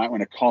 where we might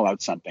want to call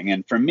out something.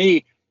 And for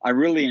me, I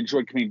really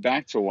enjoyed coming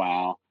back to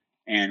WoW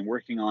and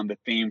working on the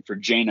theme for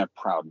Jaina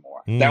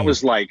Proudmoore. That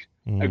was like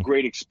a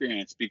great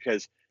experience,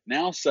 because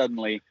now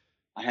suddenly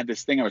I had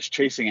this thing I was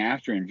chasing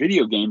after in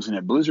video games and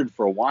at Blizzard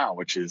for a while,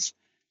 which is,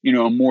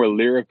 a more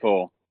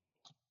lyrical,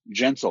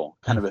 gentle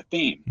kind of a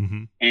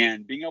theme.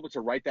 And being able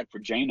to write that for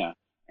Jaina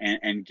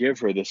and give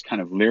her this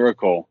kind of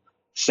lyrical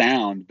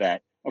sound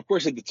that, of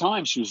course, at the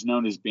time she was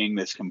known as being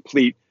this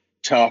complete,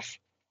 tough,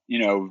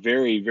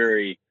 very,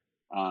 very,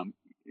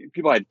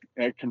 people had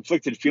a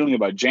conflicted feeling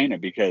about Jaina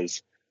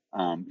because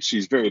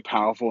she's very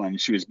powerful and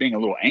she was being a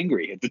little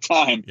angry at the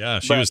time. Yeah,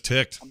 she was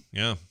ticked.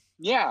 Yeah.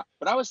 Yeah,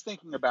 but I was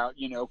thinking about,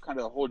 kind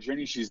of the whole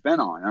journey she's been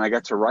on, and I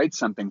got to write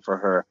something for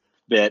her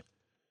that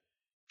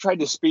tried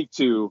to speak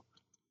to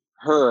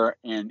her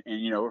and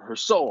her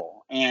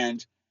soul.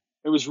 And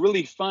it was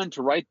really fun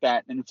to write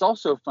that. And it's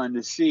also fun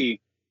to see,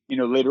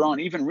 later on,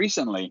 even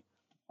recently,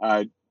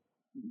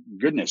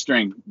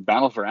 during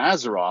Battle for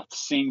Azeroth,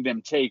 seeing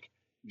them take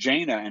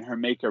Jaina and her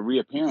make a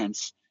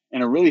reappearance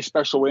in a really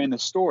special way in the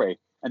story,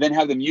 and then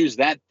have them use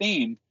that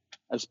theme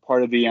as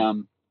part of the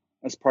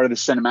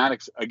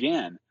cinematics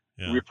again,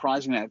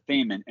 reprising that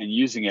theme and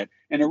using it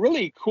in a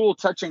really cool,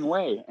 touching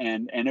way.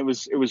 And it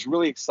was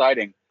really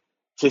exciting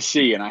to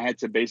see. And I had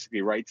to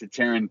basically write to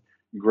Taryn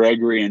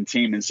Gregory and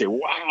team and say,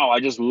 wow,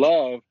 I just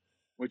love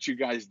what you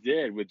guys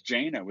did with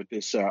Jaina, with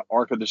this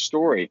arc of the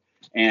story.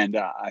 And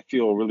I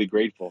feel really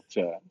grateful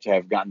to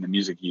have gotten the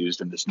music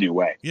used in this new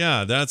way.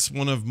 Yeah, that's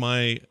one of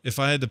my, if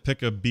I had to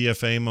pick a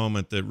BFA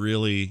moment that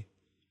really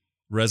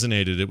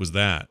resonated, it was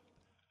that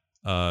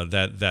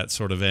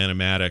sort of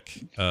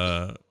animatic.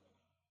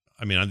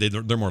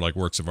 They're more like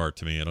works of art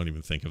to me. I don't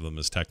even think of them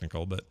as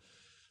technical, but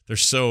they're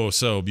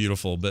so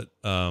beautiful. But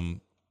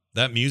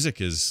that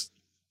music is,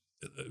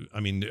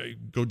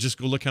 go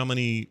look how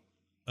many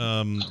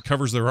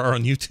covers there are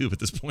on YouTube at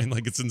this point.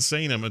 Like, it's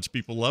insane how much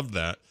people love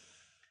that.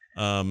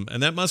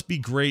 And that must be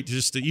great,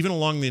 just to, even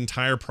along the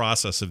entire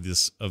process of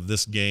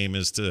this game,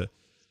 is to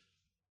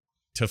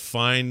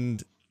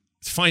find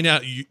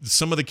out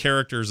some of the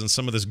characters and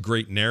some of this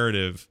great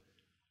narrative.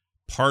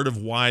 Part of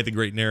why the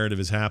great narrative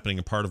is happening,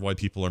 and part of why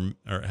people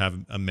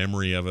have a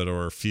memory of it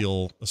or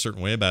feel a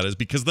certain way about it, is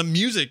because the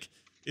music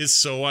is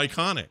so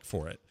iconic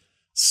for it.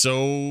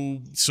 So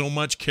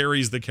much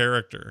carries the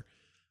character.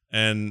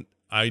 And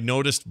I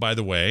noticed, by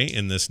the way,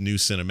 in this new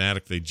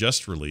cinematic they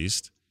just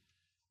released,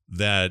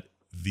 that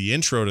the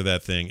intro to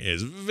that thing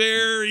is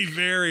very,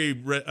 very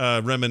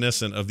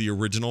reminiscent of the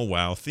original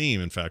WoW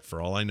theme. In fact,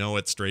 for all I know,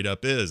 it straight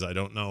up is. I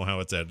don't know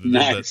how it's edited.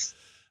 Nice.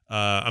 But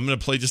I'm going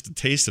to play just a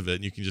taste of it,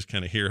 and you can just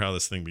kind of hear how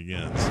this thing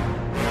begins.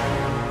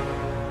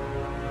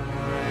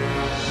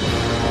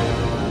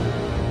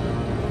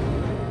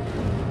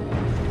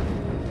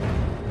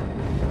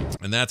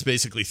 And that's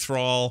basically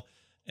Thrall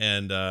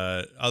and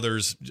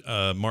others,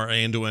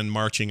 Anduin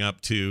marching up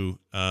to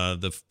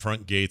the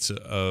front gates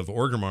of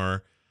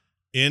Orgrimmar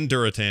in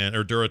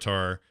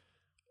Durotar.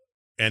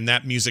 And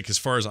that music, as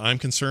far as I'm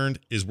concerned,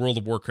 is World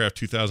of Warcraft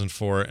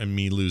 2004 and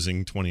me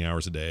losing 20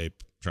 hours a day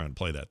trying to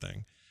play that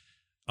thing.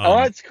 Oh,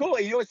 it's cool.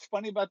 You know what's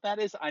funny about that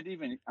is I'm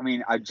hearing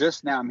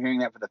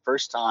that for the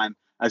first time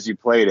as you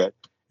played it.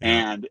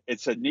 Yeah. And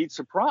it's a neat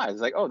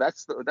surprise. Like, oh,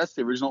 that's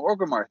the original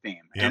Orgrimmar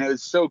theme. Yep. And it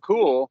was so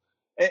cool.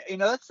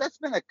 That's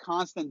been a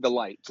constant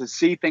delight to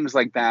see things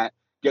like that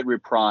get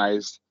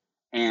reprised.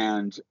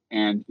 And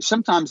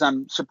sometimes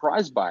I'm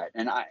surprised by it.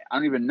 And I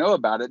don't even know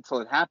about it till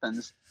it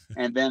happens.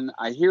 And then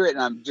I hear it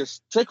and I'm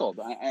just tickled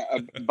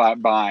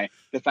by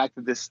the fact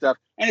that this stuff,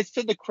 and it's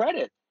to the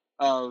credit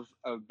of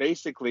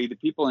basically the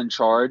people in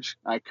charge.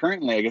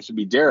 Currently, I guess would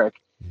be Derek,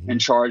 in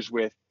charge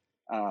with,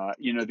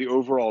 the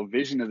overall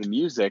vision of the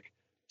music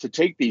to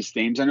take these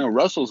themes. I know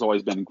Russell's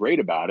always been great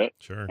about it,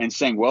 sure, and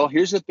saying, well,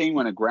 here's the thing, I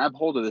want to grab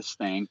hold of this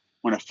thing,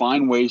 I want to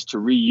find ways to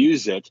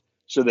reuse it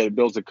so that it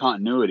builds a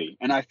continuity.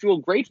 And I feel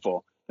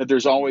grateful that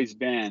there's always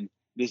been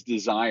this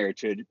desire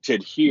to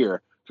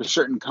adhere to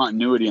certain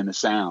continuity in the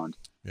sound.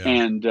 Yeah.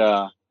 And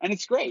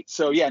it's great.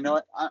 So yeah,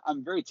 no,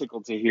 I'm very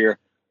tickled to hear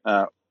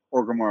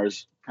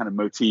Orgrimmar's kind of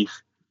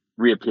motif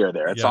reappear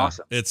there. It's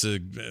awesome.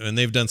 And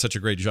they've done such a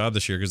great job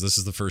this year, because this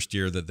is the first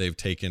year that they've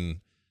taken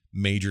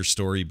major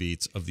story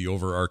beats of the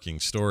overarching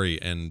story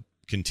and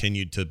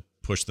continued to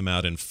push them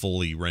out in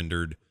fully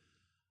rendered,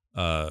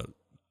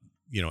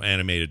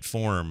 animated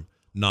form,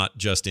 not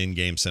just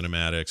in-game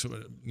cinematics.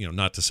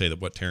 Not to say that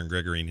what Taron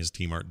Gregory and his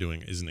team aren't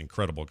doing isn't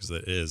incredible, because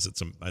it is.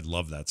 I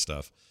love that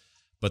stuff.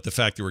 But the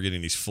fact that we're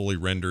getting these fully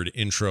rendered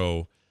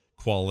intro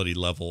quality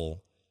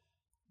level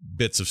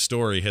bits of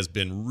story has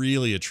been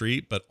really a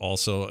treat. But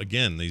also,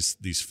 again,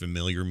 these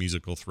familiar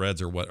musical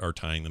threads are what are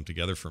tying them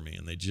together for me.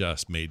 And they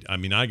just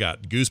I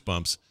got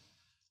goosebumps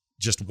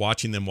just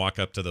watching them walk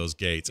up to those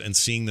gates and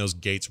seeing those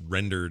gates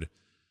rendered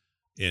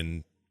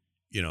in,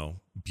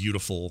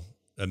 beautiful,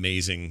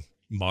 amazing,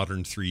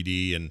 modern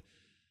 3D, and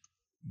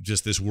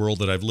just this world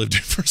that I've lived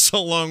in for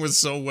so long was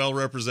so well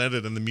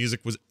represented, and the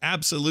music was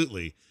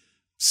absolutely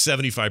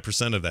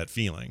 75% of that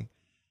feeling.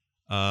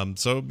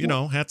 So,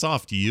 hats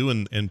off to you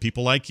and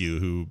people like you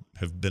who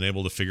have been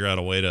able to figure out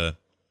a way to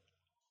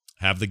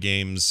have the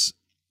games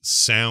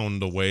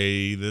sound the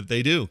way that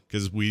they do,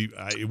 because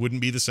it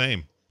wouldn't be the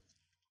same.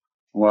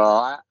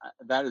 Well,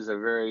 that is a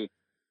very,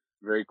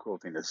 very cool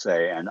thing to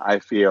say, and I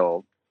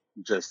feel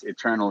just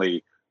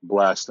eternally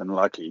blessed and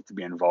lucky to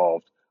be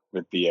involved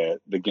with the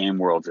game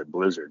worlds at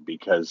Blizzard,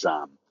 because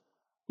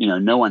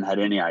no one had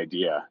any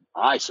idea.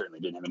 I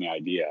certainly didn't have any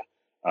idea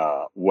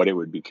what it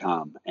would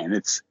become, and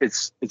it's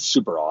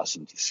super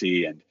awesome to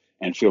see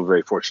and feel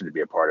very fortunate to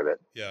be a part of it.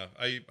 Yeah,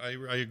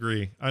 I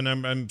agree, and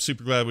I'm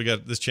super glad we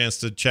got this chance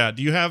to chat.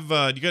 Do you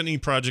got any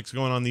projects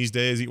going on these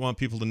days that you want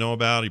people to know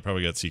about? You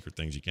probably got secret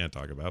things you can't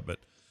talk about, but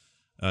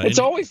it's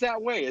always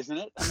that way, isn't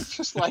it? I mean, it's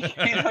just like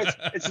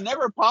it's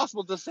never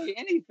possible to say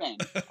anything.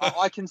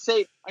 I can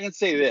say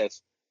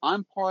this: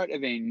 I'm part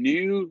of a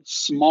new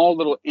small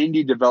little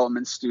indie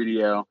development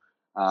studio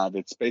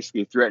that's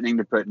basically threatening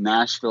to put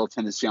Nashville,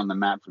 Tennessee on the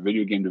map for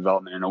video game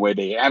development in a way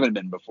they haven't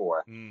been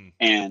before.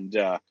 And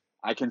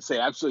I can say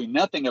absolutely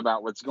nothing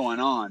about what's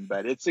going on,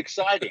 but it's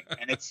exciting.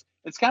 And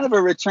it's kind of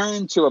a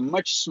return to a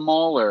much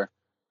smaller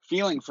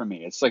feeling for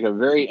me. It's like a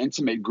very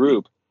intimate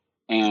group,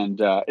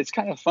 and it's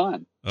kind of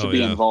fun to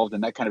be involved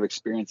in that kind of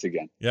experience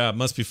again. Yeah, it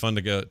must be fun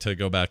to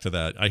go back to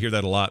that. I hear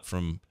that a lot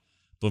from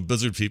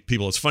Blizzard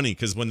people. It's funny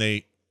because when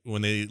they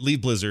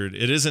leave Blizzard,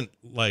 it isn't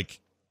like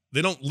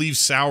they don't leave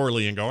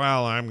sourly and go,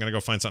 well, I'm going to go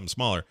find something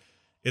smaller.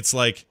 It's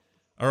like,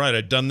 all right,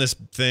 I've done this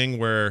thing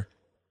where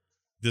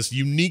this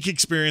unique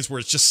experience where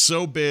it's just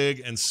so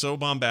big and so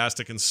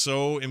bombastic and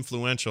so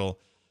influential,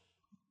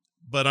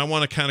 but I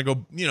want to kind of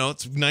go,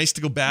 it's nice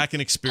to go back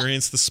and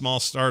experience the small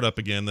startup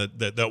again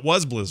that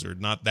was Blizzard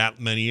not that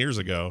many years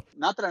ago.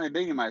 Not that I'm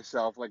begging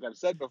myself, like I've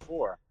said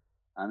before.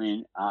 I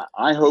mean,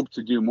 I hope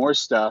to do more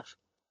stuff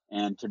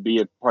and to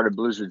be a part of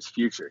Blizzard's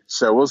future.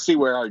 So we'll see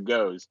where it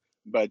goes.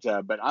 But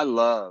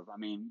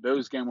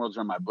those game worlds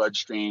are in my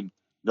bloodstream.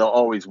 They'll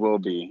always will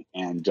be.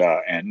 And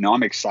no,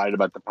 I'm excited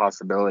about the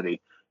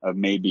possibility of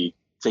maybe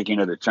taking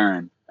another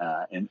turn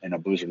in a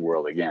Blizzard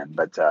world again.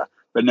 But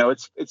no,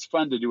 it's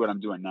fun to do what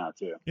I'm doing now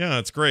too. Yeah,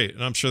 it's great,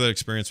 and I'm sure that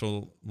experience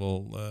will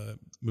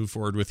move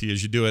forward with you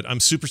as you do it. I'm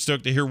super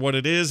stoked to hear what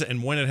it is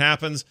and when it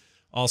happens.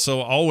 Also,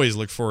 always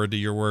look forward to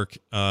your work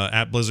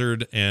at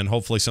Blizzard, and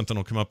hopefully something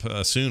will come up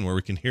soon where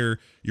we can hear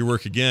your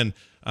work again.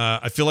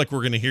 I feel like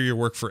we're going to hear your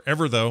work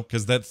forever, though,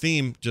 because that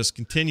theme just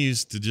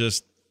continues to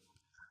just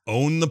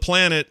own the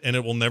planet, and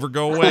it will never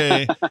go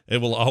away.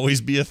 It will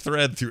always be a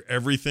thread through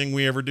everything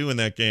we ever do in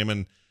that game,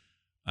 and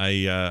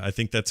I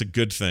think that's a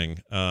good thing.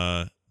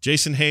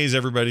 Jason Hayes,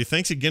 everybody,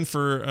 thanks again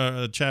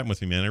for chatting with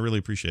me, man. I really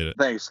appreciate it.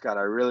 Thanks, Scott.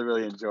 I really,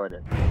 really enjoyed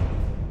it.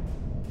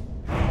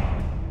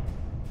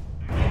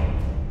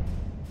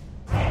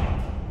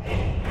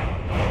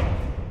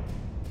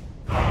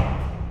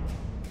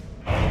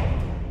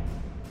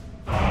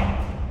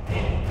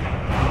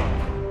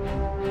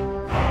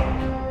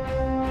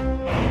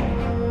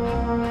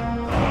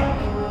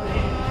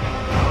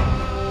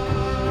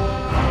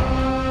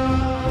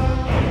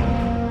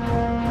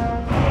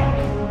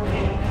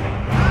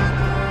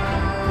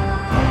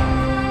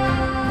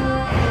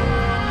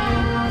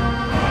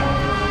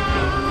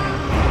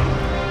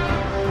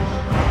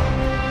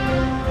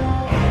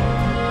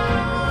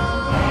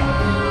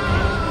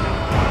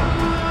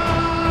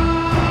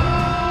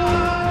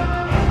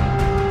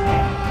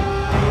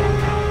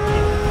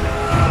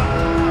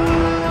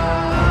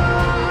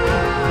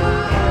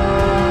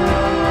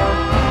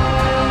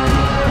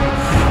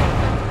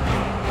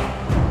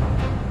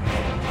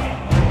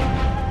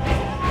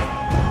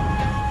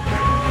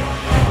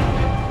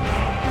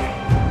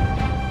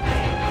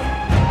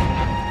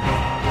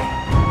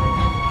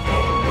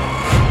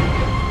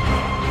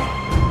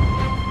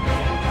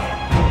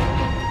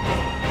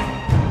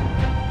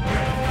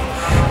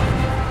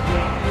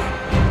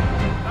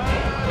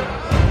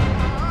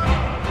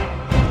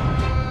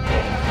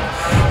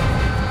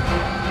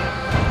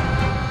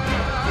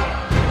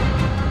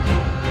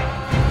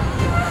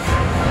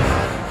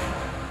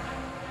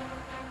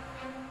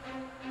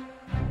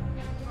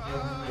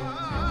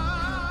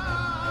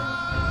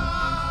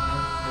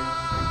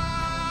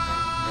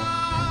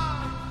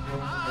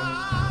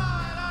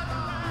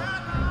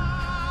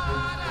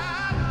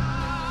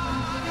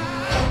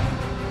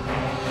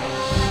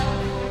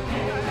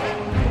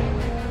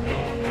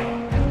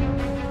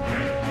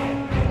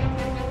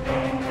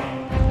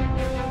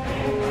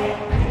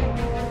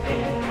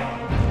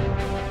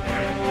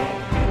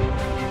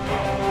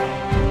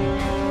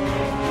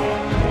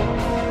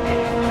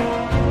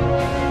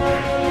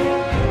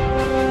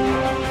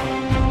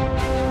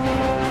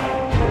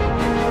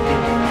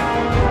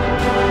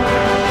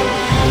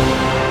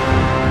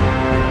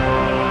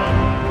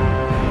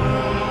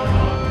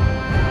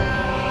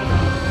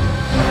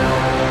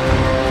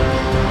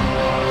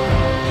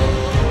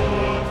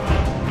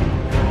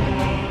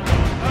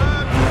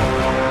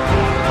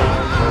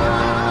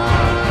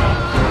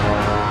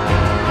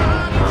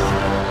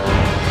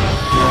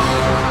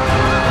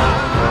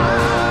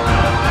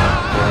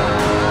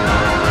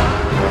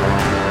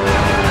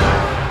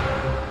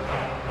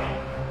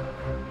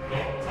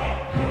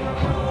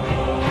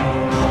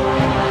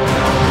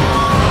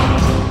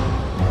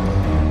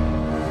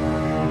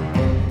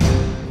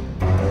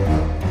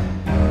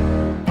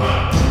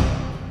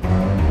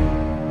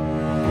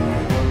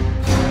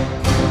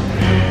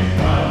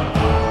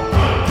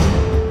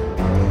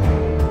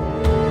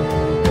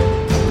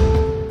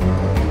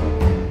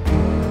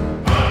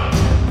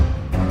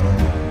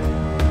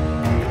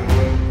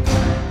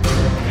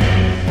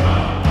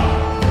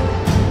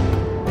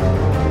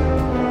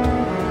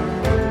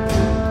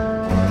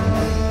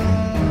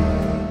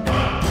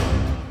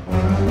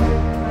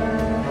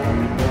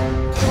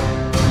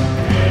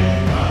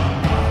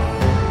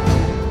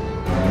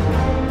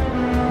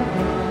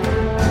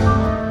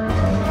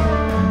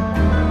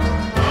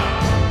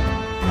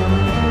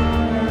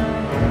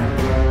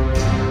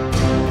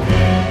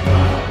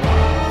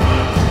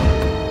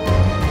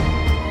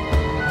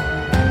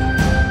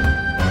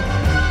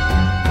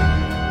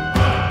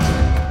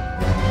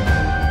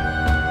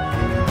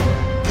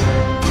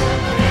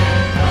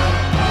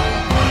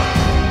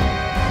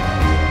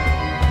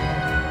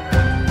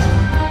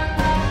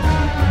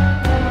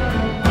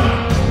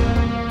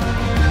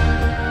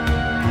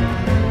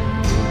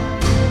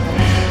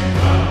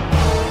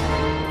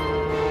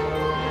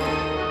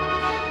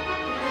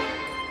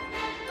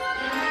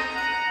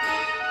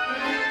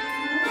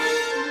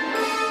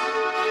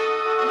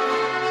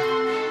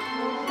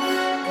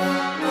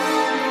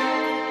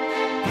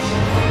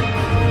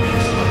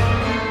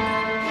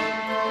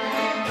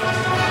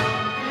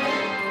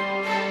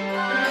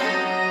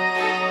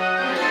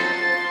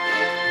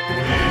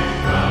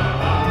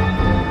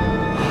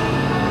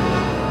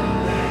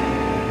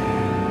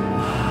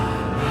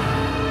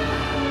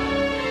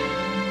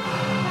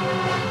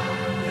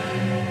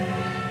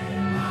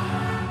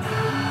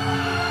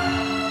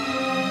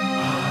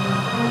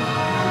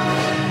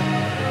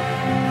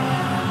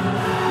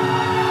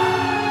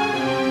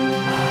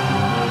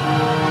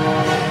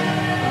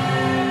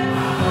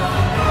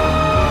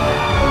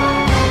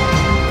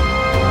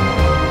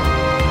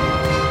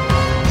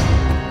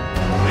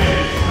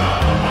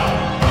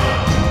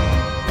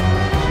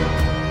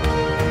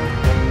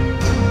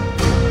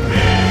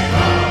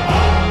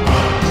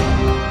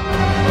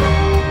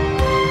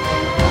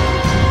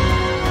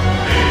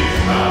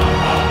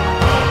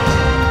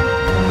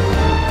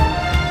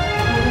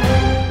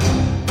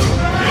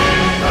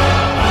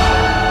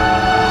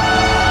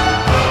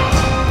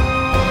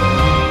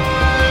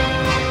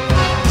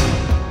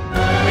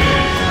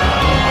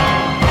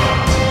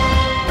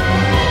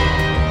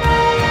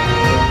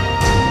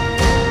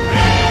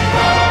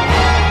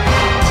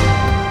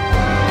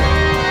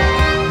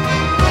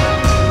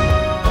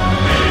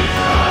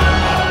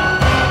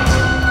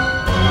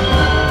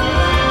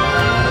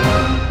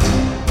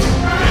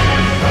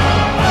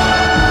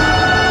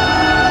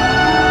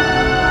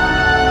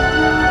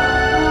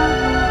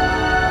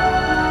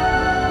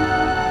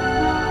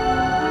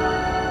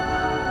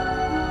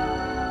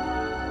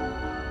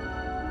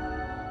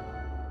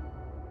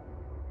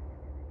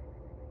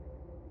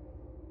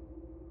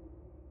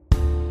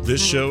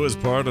 This show is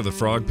part of the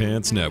Frog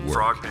Pants Network.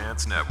 Frog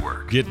Pants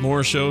Network. Get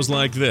more shows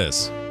like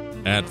this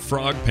at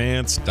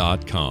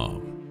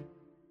frogpants.com.